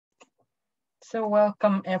So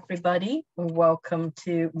welcome everybody. Welcome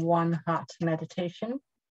to One Heart Meditation.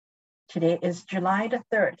 Today is July the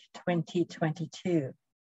 3rd, 2022.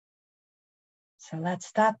 So let's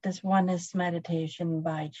start this Oneness meditation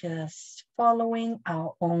by just following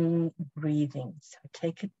our own breathing. So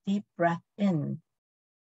take a deep breath in.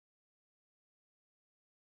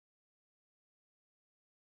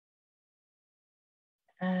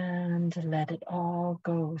 And let it all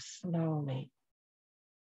go slowly.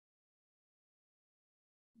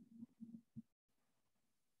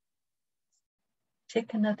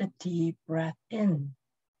 Take another deep breath in.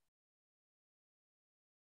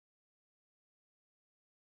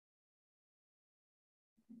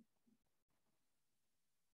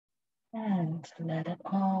 And let it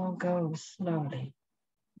all go slowly.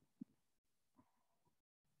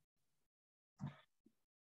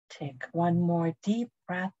 Take one more deep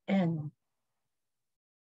breath in.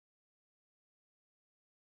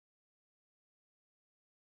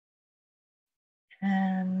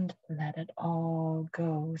 And let it all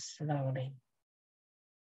go slowly.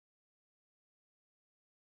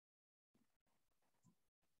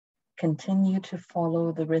 Continue to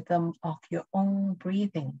follow the rhythm of your own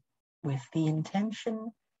breathing with the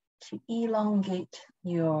intention to elongate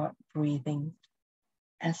your breathing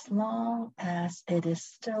as long as it is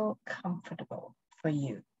still comfortable for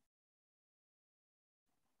you.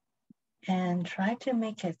 And try to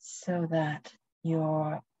make it so that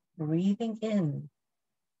your breathing in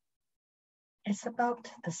is about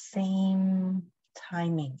the same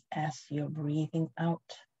timing as your breathing out,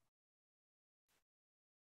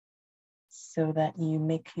 so that you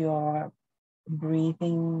make your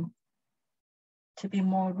breathing to be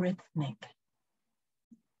more rhythmic.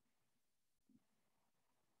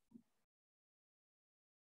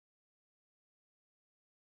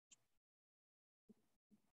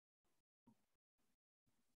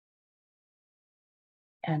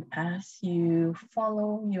 And as you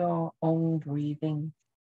follow your own breathing,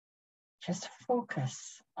 just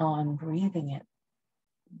focus on breathing it,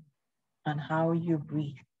 on how you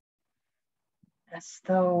breathe, as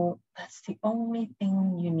though that's the only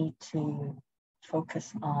thing you need to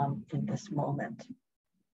focus on in this moment.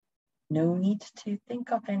 No need to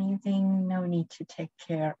think of anything, no need to take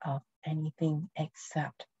care of anything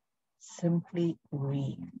except simply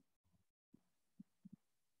breathe.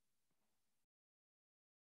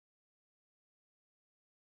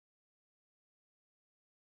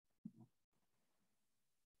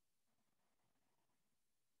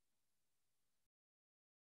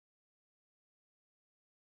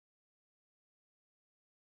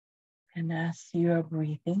 And as you are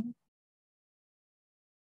breathing,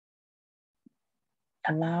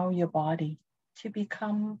 allow your body to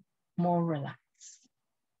become more relaxed.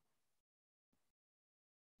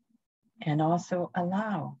 And also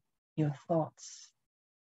allow your thoughts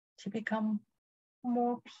to become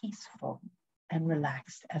more peaceful and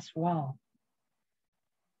relaxed as well.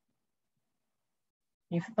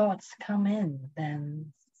 If thoughts come in,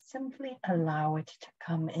 then simply allow it to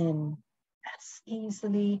come in as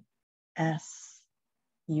easily as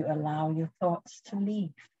you allow your thoughts to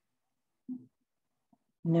leave.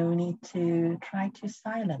 No need to try to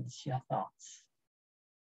silence your thoughts.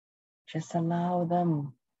 Just allow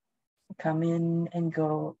them to come in and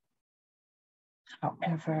go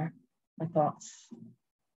however the thoughts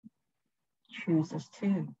chooses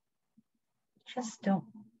to. Just don't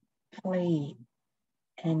play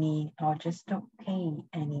any, or just don't pay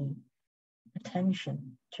any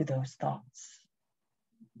attention to those thoughts.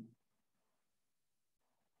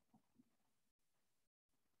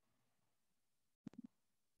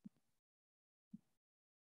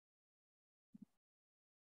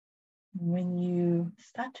 When you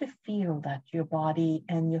start to feel that your body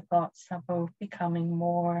and your thoughts are both becoming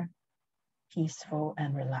more peaceful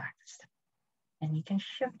and relaxed, and you can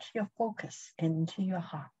shift your focus into your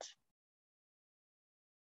heart.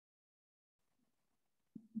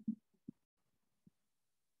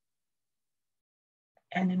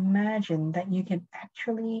 And imagine that you can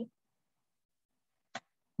actually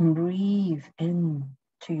breathe into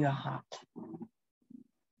your heart.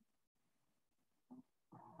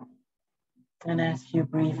 And as you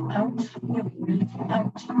breathe out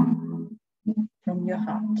from your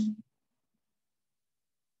heart.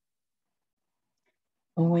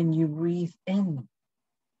 And when you breathe in,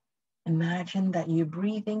 imagine that you're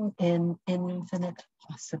breathing in infinite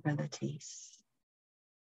possibilities.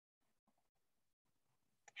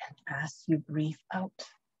 And as you breathe out,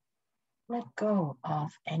 let go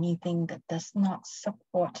of anything that does not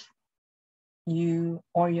support you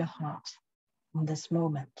or your heart in this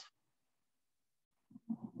moment.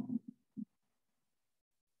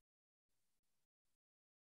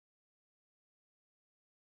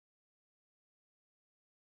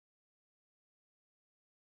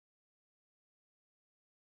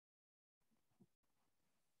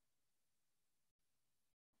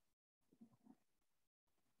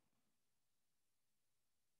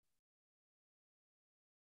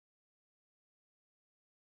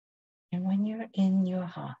 And when you're in your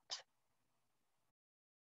heart,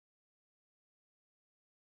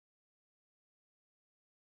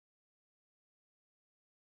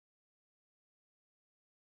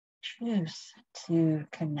 choose to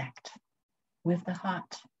connect with the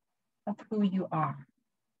heart of who you are.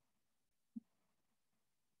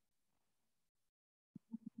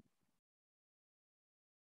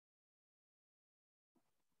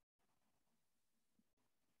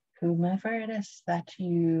 Whomever it is that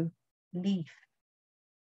you believe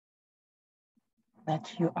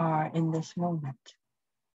that you are in this moment,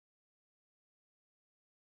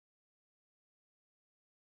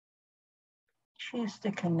 choose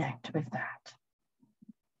to connect with that.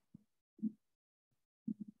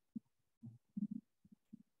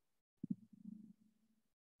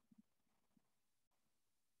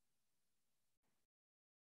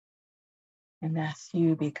 And as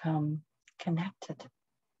you become connected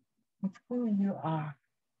with who you are,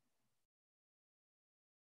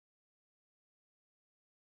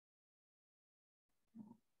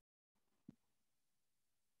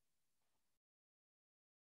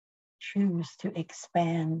 choose to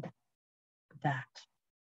expand that.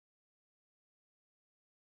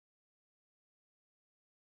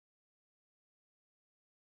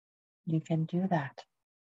 You can do that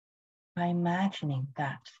by imagining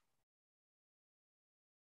that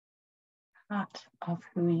heart of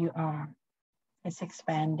who you are is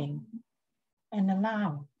expanding, and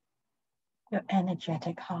allow your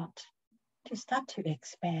energetic heart to start to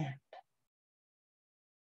expand.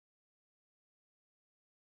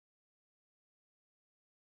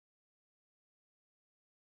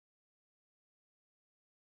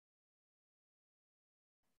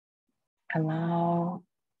 Allow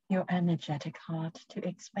your energetic heart to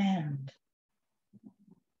expand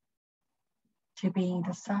to being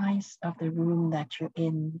the size of the room that you're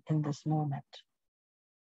in this moment.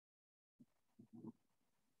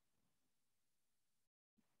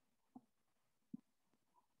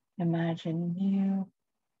 Imagine you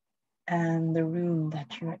and the room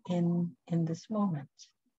that you're in this moment.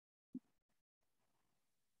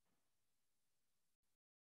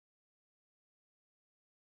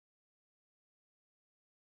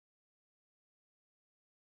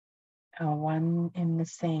 Are one in the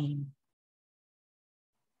same.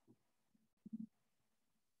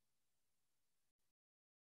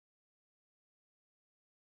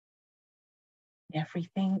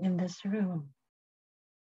 Everything in this room,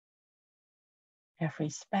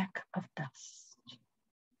 every speck of dust,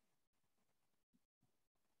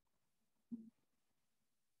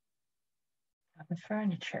 of the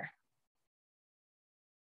furniture,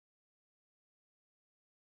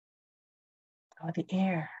 or the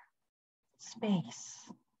air,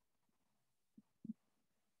 space,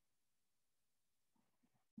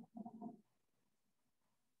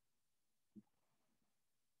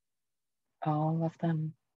 all of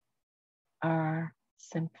them are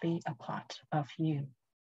simply a part of you.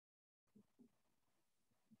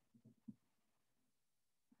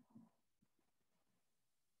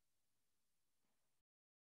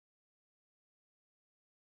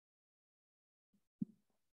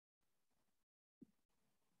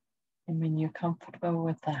 And when you're comfortable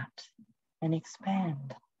with that, and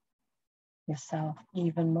expand yourself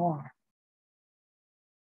even more,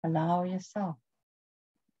 allow yourself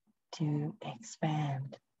to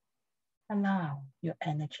expand. Allow your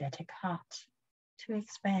energetic heart to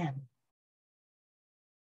expand,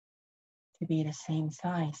 to be the same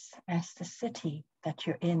size as the city that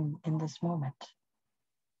you're in this moment.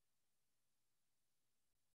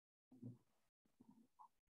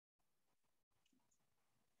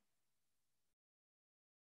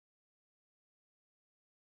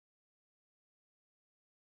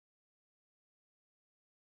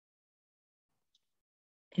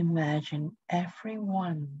 Imagine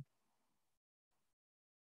everyone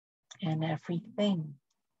and everything,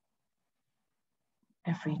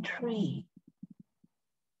 every tree,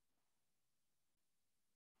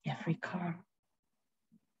 every car,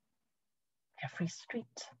 every street,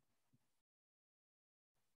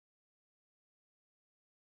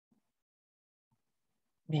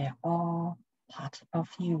 they're all part of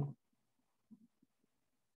you.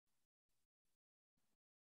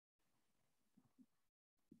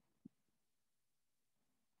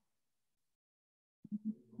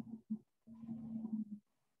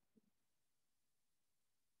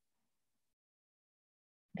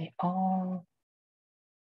 They all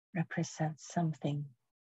represent something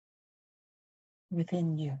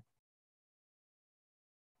within you.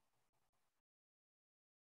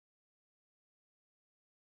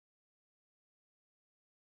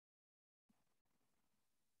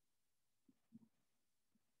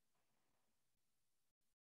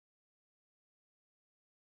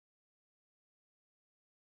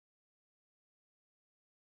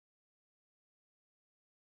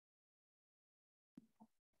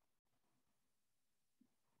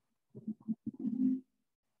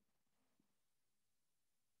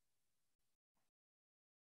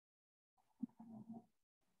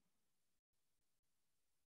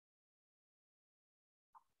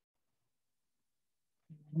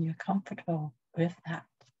 You're comfortable with that.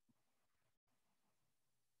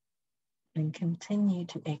 And continue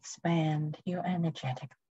to expand your energetic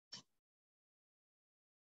heart.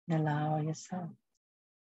 Allow yourself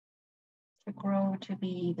to grow to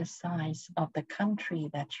be the size of the country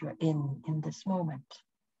that you're in this moment.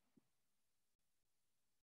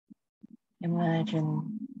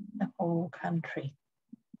 Imagine the whole country,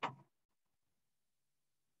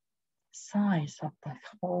 size of the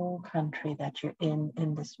whole country that you're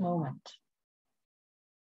in this moment.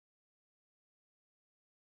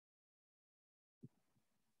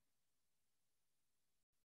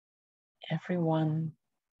 Everyone,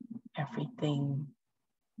 everything,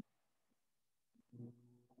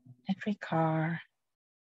 every car,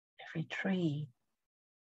 every tree,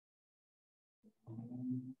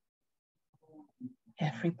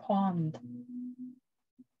 every pond,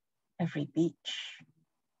 every beach,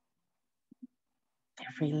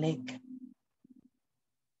 every lake,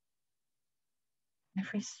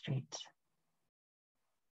 every street.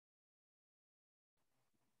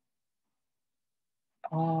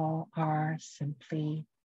 All are simply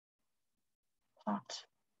part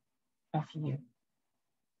of you.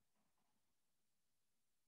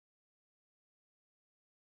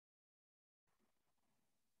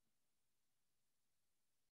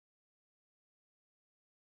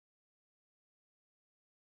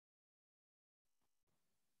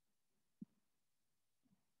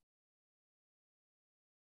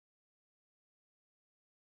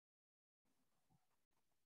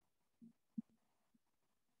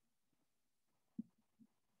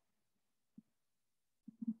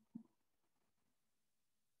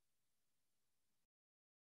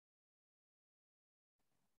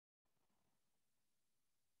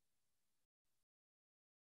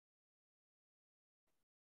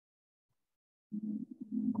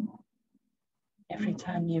 Every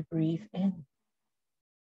time you breathe in,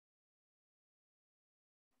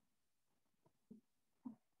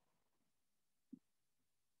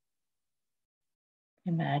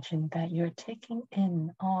 imagine that you're taking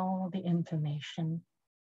in all the information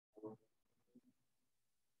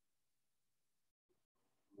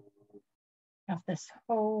of this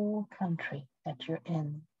whole country that you're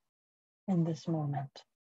in this moment.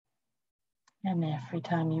 And every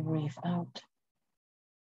time you breathe out,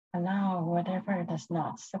 allow whatever does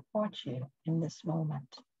not support you in this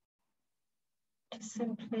moment to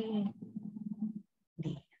simply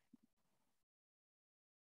leave.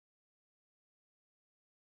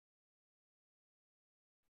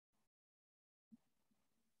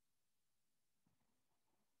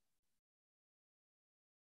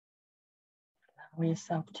 Allow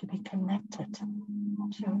yourself to be connected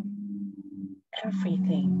to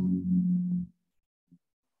everything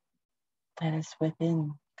that is within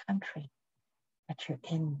the country that you're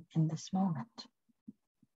in this moment.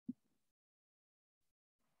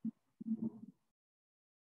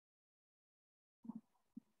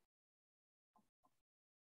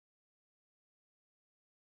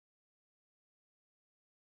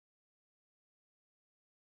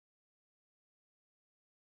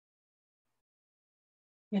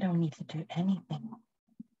 You don't need to do anything.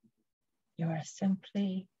 You are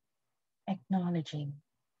simply acknowledging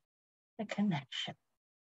the connection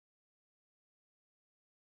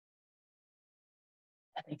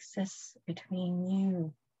that exists between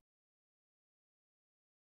you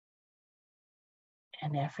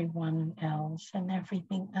and everyone else and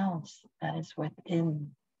everything else that is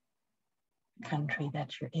within the country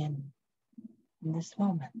that you're in this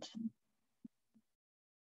moment.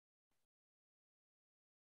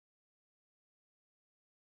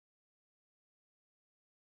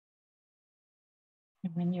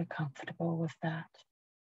 And when you're comfortable with that,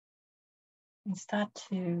 you start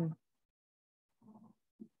to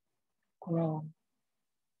grow.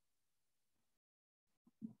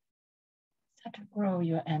 Start to grow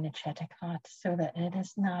your energetic heart so that it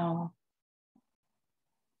is now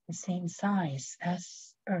the same size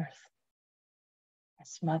as Earth,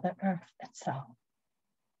 as Mother Earth itself.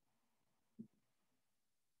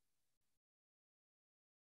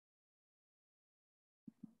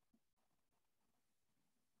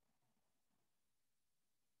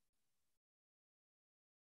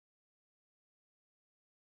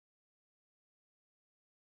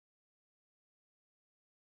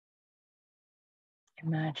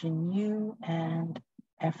 Imagine you and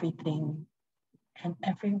everything and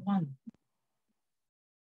everyone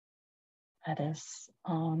that is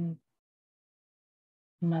on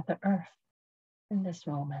Mother Earth in this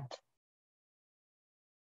moment.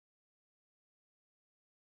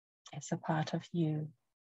 It's a part of you.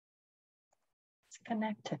 It's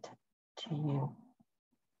connected to you.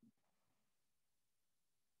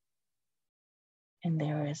 And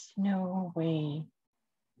there is no way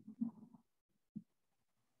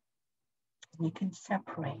you can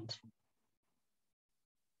separate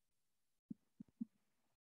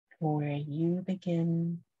where you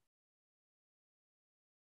begin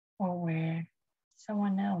or where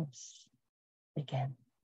someone else began.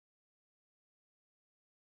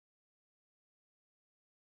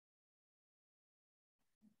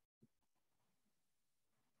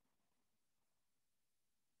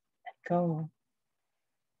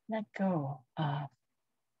 Let go of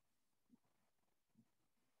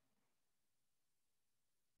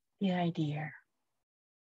the idea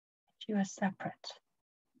that you are separate.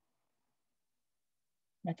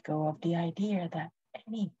 Let go of the idea that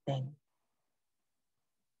anything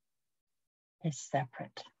is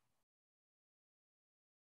separate.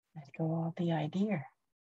 Let go of the idea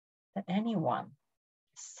that anyone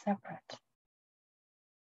is separate.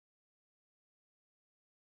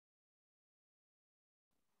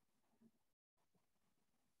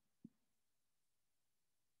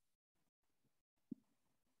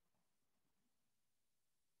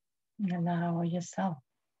 Allow yourself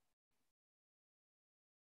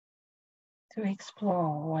to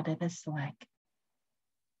explore what it is like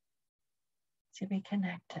to be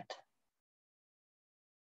connected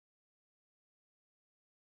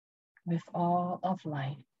with all of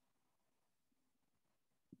life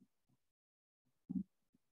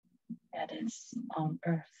that is on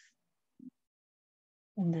earth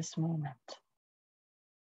in this moment.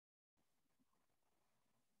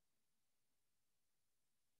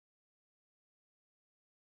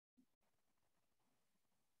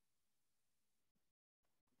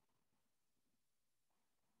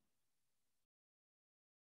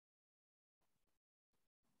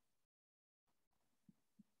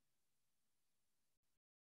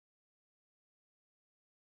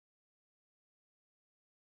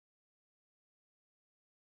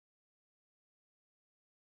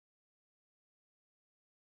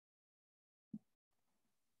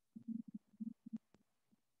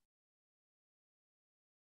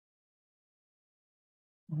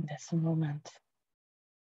 In this moment,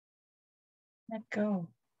 let go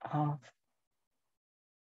of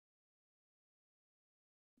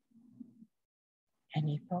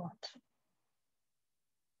any thought.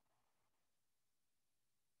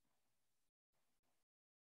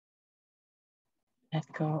 Let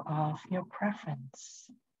go of your preference.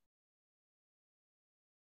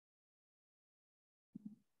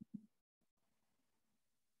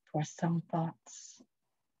 For some thoughts,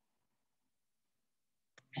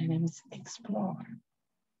 and explore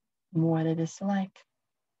what it is like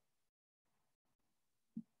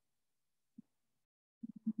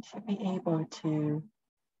to be able to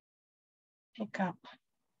pick up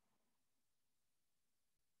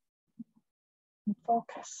and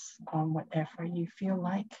focus on whatever you feel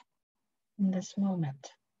like in this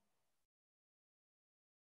moment.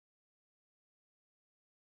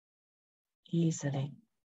 Easily.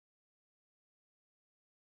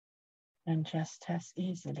 And just as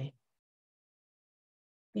easily,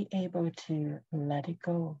 be able to let it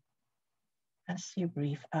go as you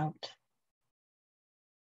breathe out.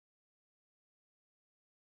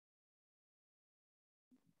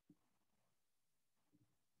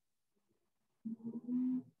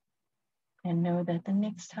 And know that the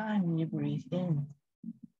next time you breathe in,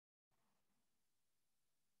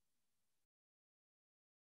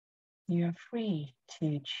 you're free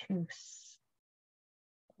to choose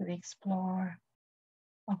to explore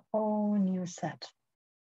a whole new set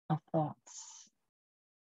of thoughts.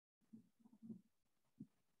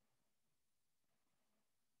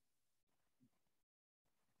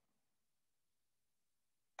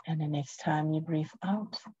 And the next time you breathe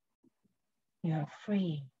out, you are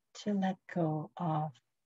free to let go of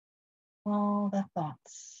all the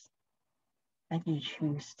thoughts that you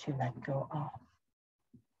choose to let go of.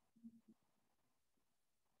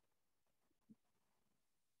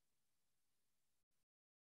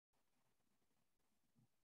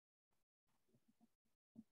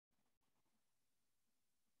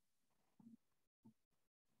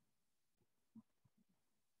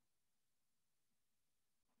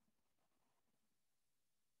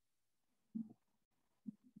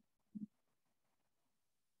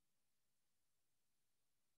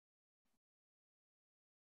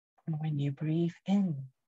 And when you breathe in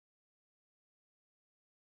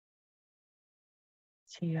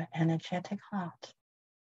to your energetic heart,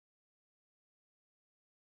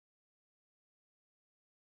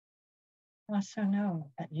 also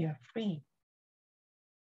know that you're free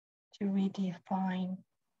to redefine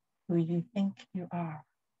who you think you are.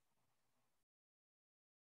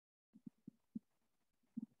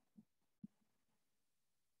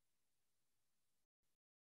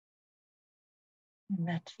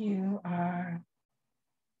 that you are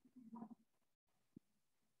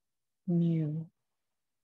new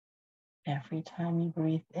every time you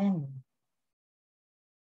breathe in.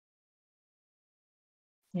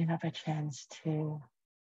 You have a chance to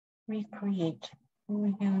recreate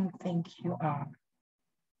who you think you are.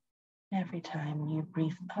 Every time you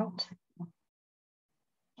breathe out,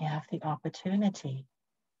 you have the opportunity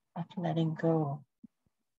of letting go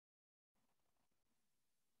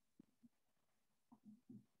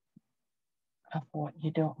of what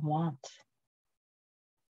you don't want.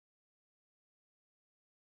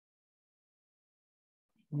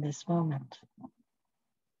 In this moment,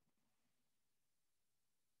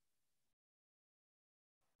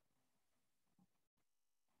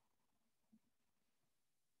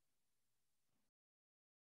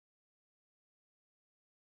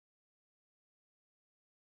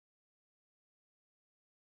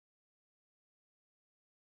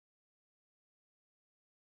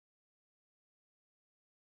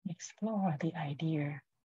 explore the idea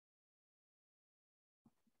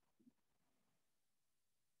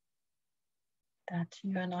that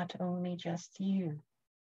you are not only just you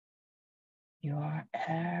are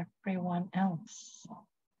everyone else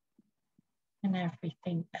and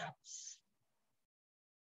everything else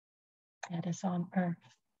that is on earth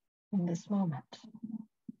in this moment.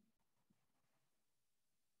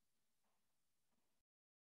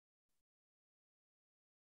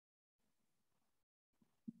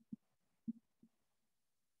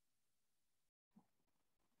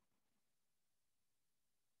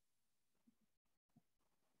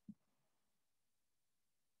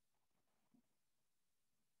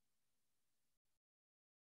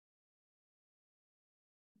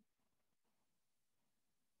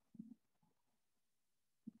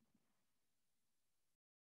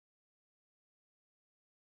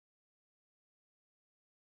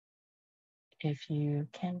 If you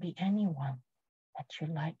can be anyone that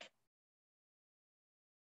you like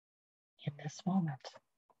in this moment,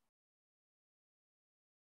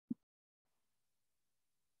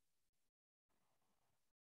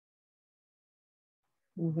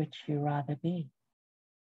 who would you rather be?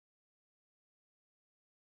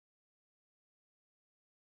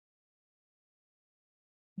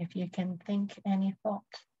 If you can think any thought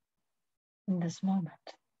in this moment,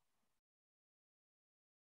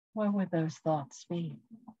 what would those thoughts be?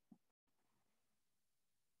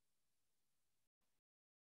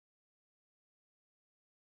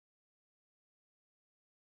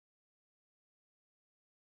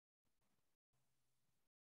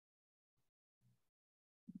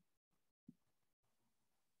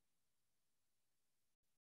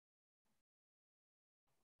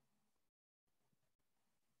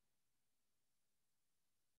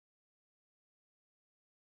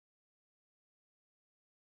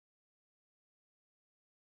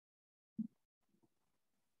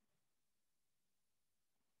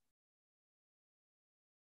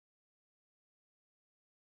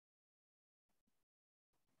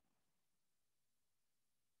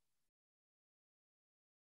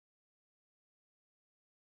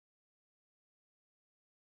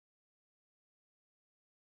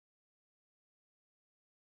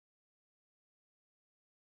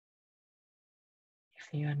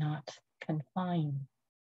 If you're not confined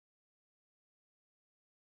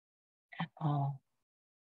at all,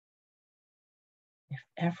 if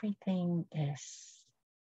everything is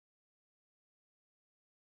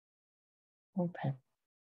open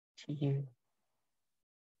to you,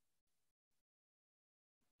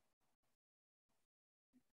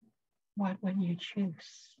 what would you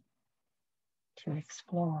choose to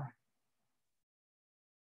explore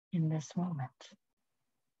in this moment?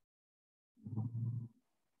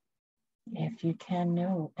 If you can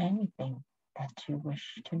know anything that you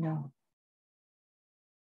wish to know,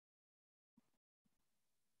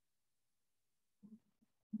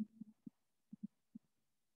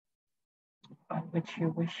 what would you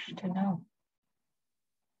wish to know?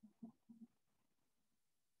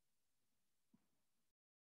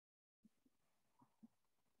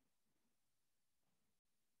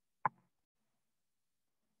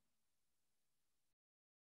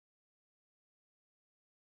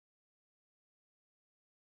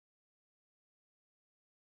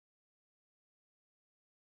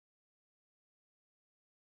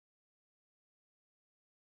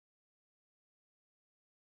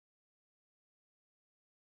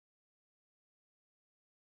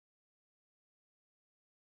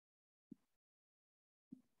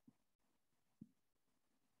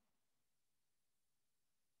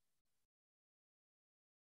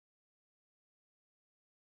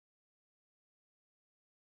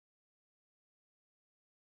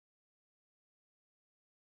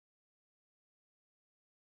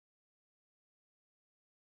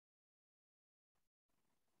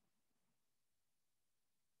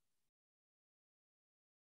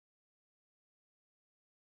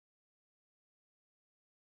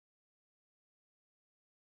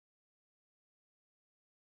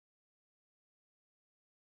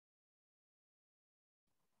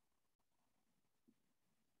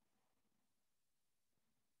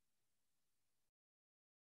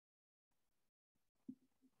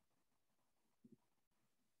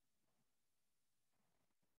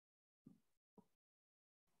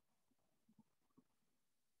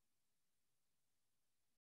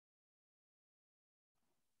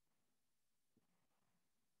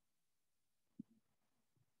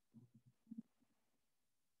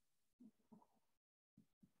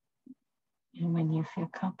 And when you feel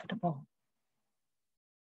comfortable,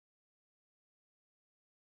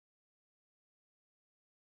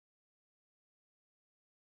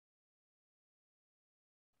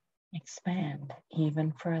 expand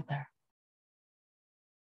even further.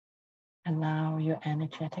 Allow your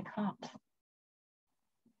energetic heart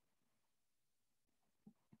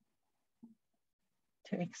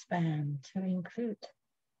to expand, to include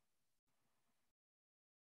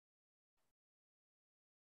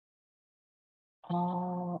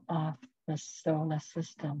all of the solar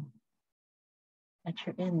system that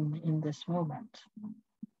you're in this moment.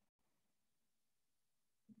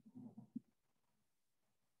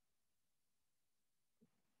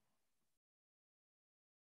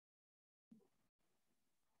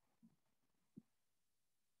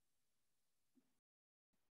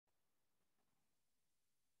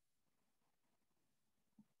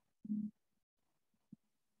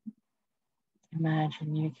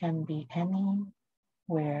 Imagine you can be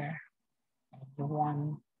anywhere you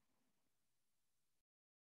want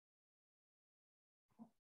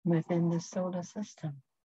within the solar system.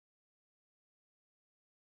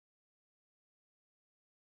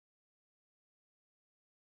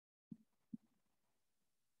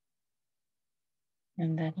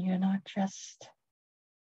 And that you're not just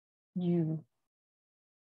you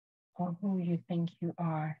or who you think you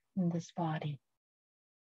are in this body,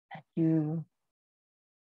 that you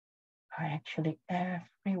are actually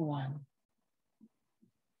everyone,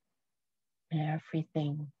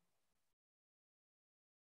 everything,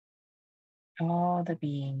 all the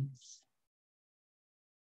beings,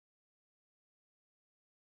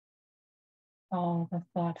 all the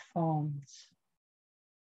thought forms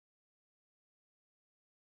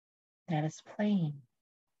that is playing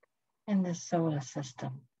in the solar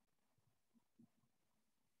system.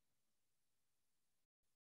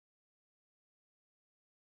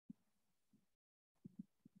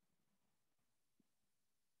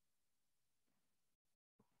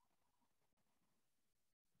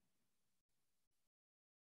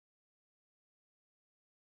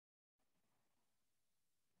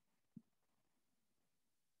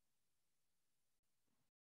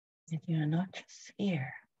 That you are not just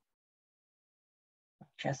here, not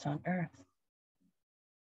just on Earth.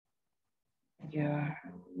 You're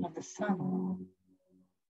on the sun.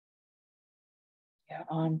 You're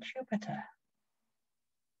on Jupiter,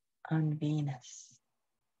 on Venus,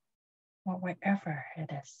 or wherever it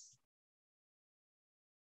is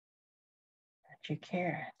that you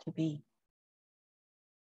care to be.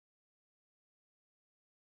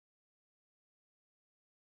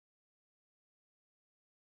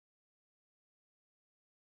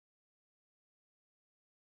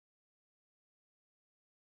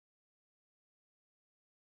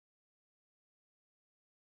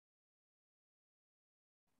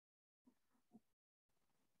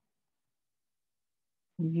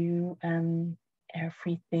 You and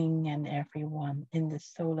everything and everyone in the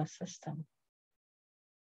solar system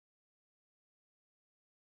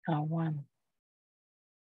are one.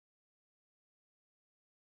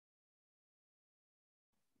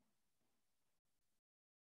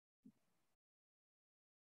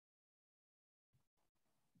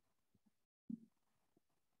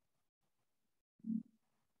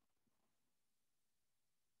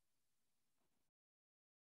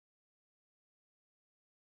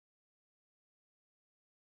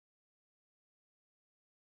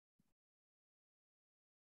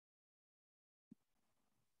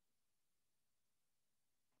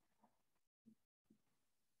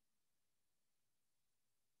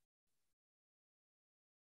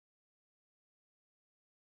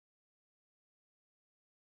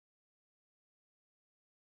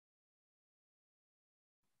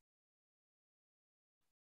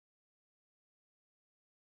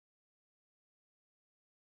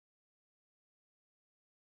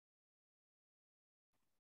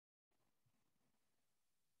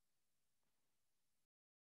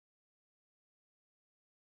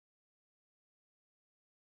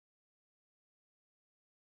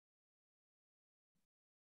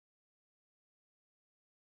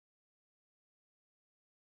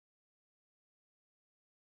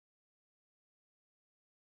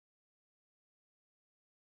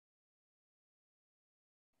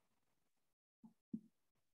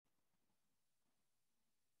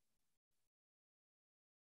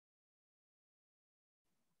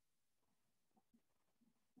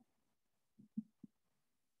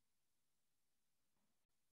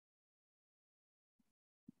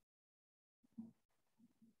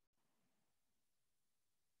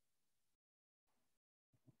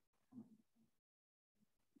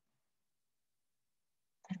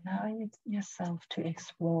 Allow yourself to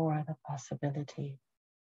explore the possibility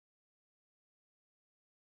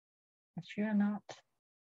that you are not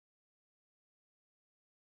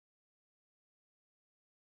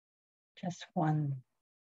just one,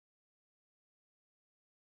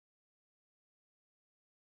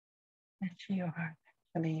 that you are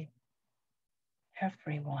actually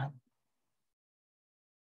everyone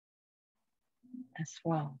as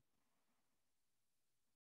well.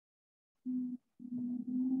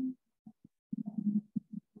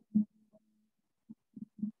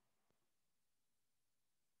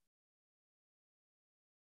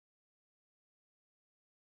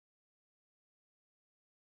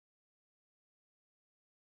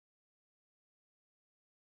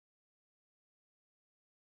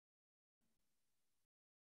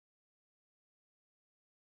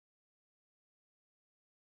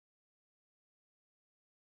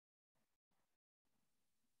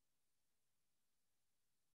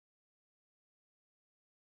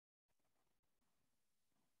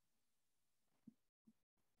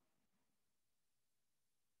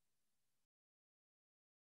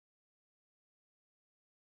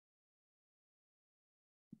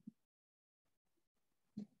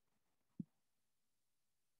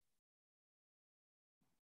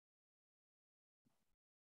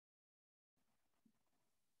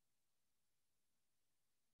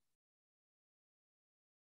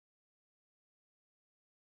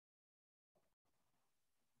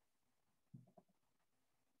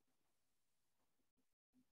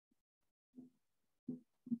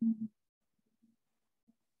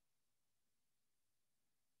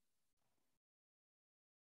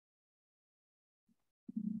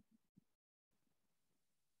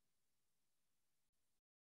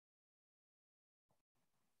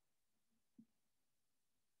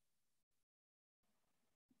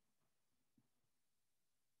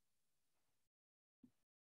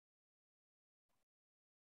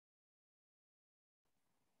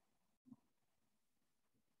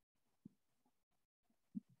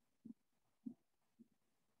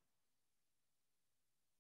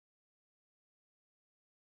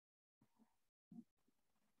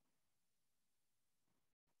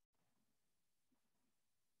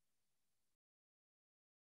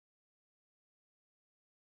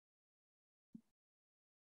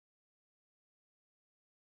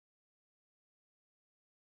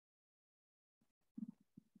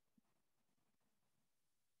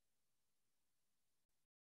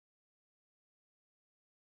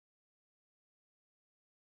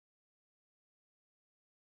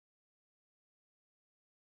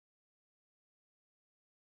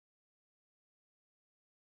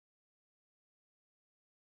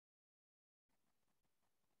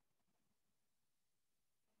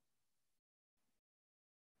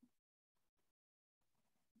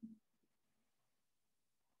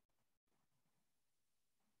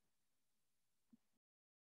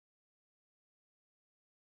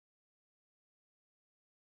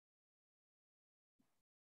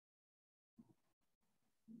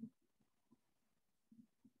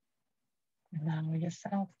 Allow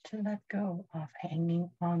yourself to let go of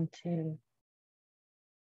hanging on to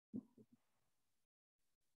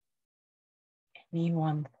any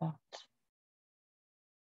one thought,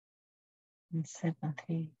 and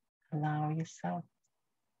simply allow yourself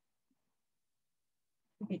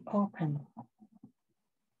to be open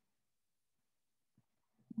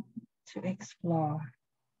to explore.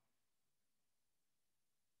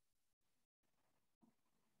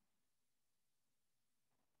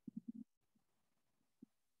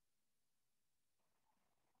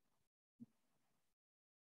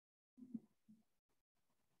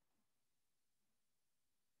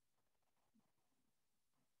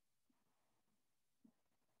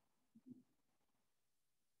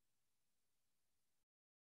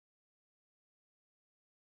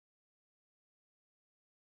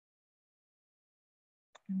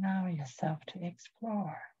 Allow yourself to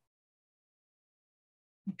explore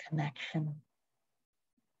the connection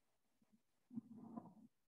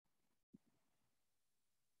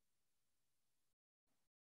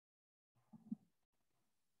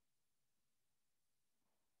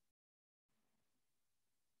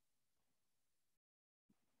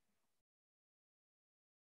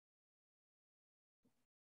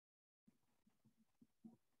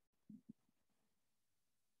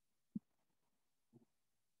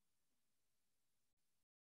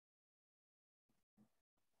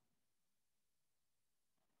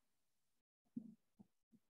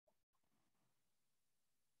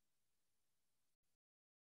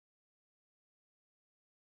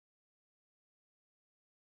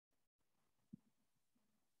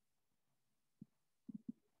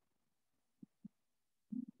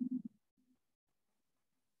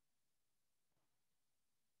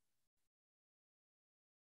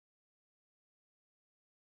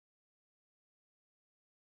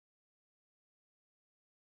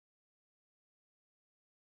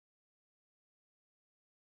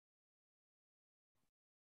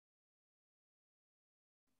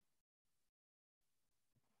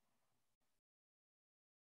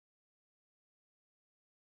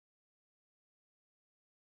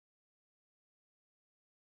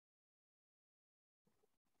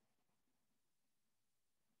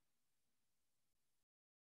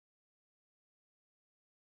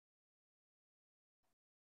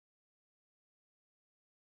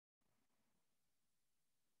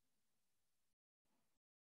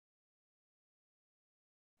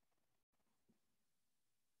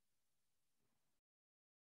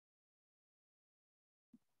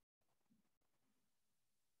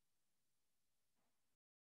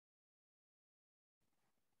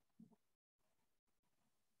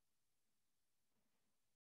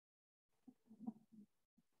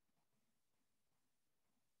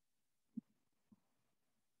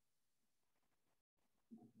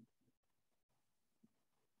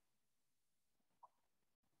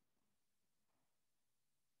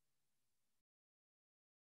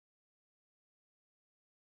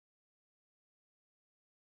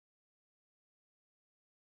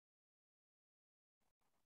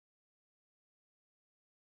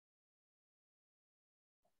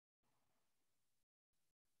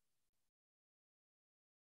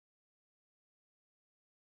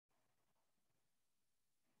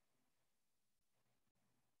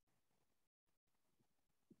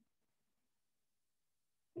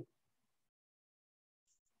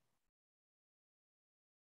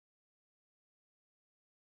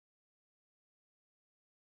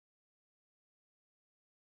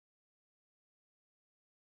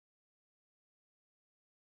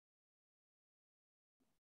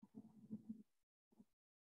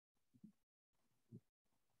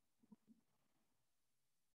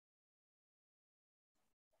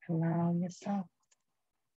Allow yourself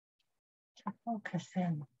to focus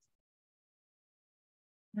in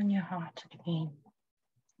on your heart again,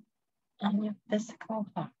 on your physical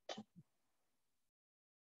heart.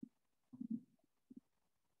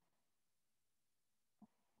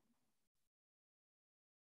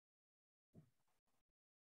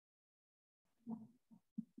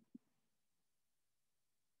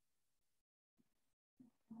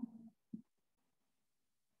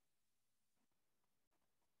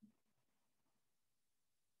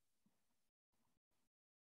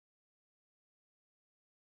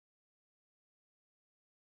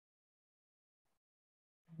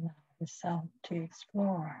 Allow yourself to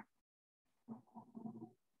explore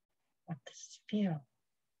what does it feel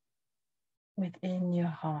within your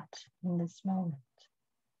heart in this moment.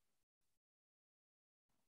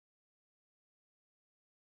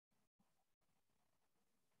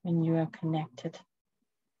 When you are connected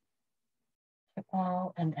to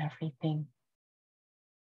all and everything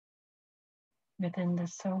within the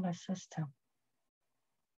solar system.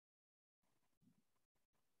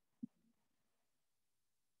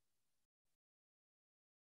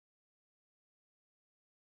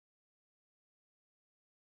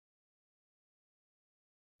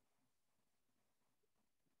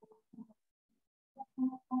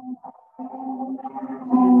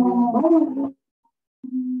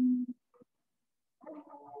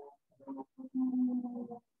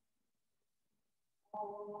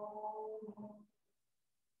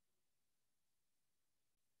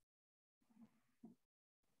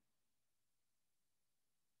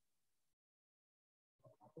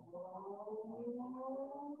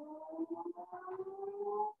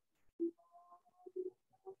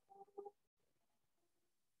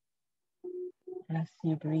 As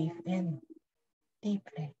you breathe in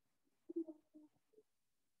deeply,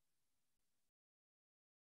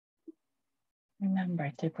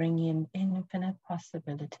 remember to bring in infinite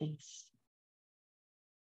possibilities.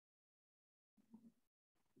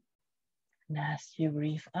 And as you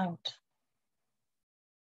breathe out,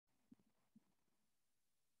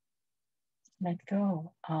 let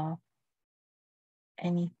go of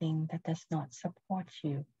anything that does not support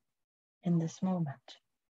you in this moment.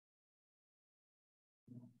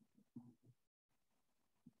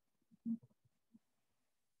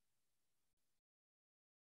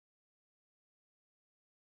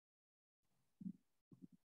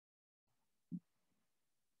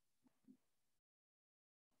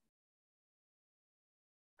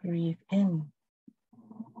 Breathe in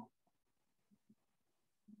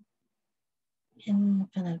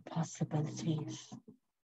infinite possibilities.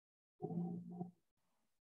 And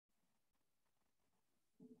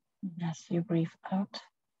as you breathe out,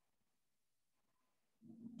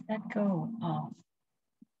 let go of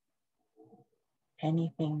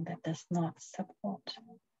anything that does not support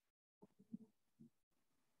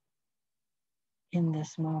in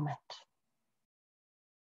this moment.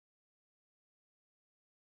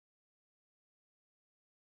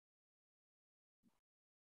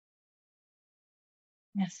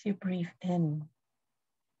 As you breathe in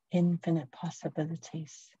infinite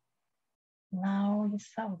possibilities, allow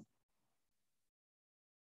yourself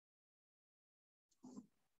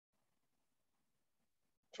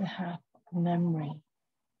to have a memory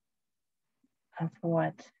of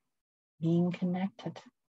what being connected to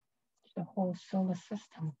the whole solar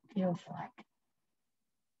system feels like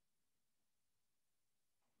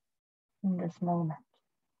in this moment.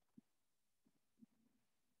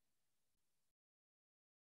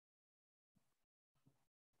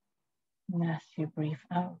 And as you breathe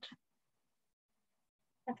out,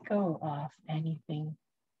 let go of anything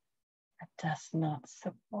that does not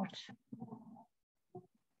support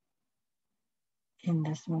in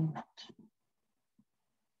this moment.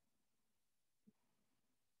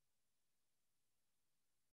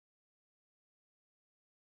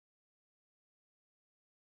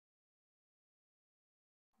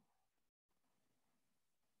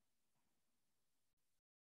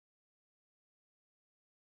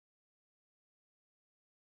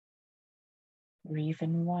 Breathe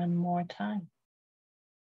in one more time.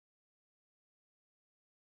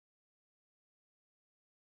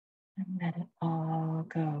 And let it all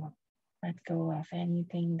go. Let go of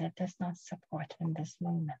anything that does not support in this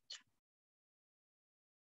moment.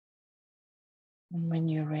 And when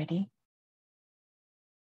you're ready,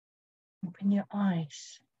 open your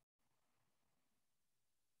eyes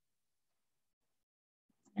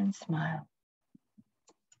and smile.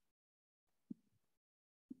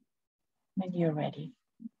 When you're ready,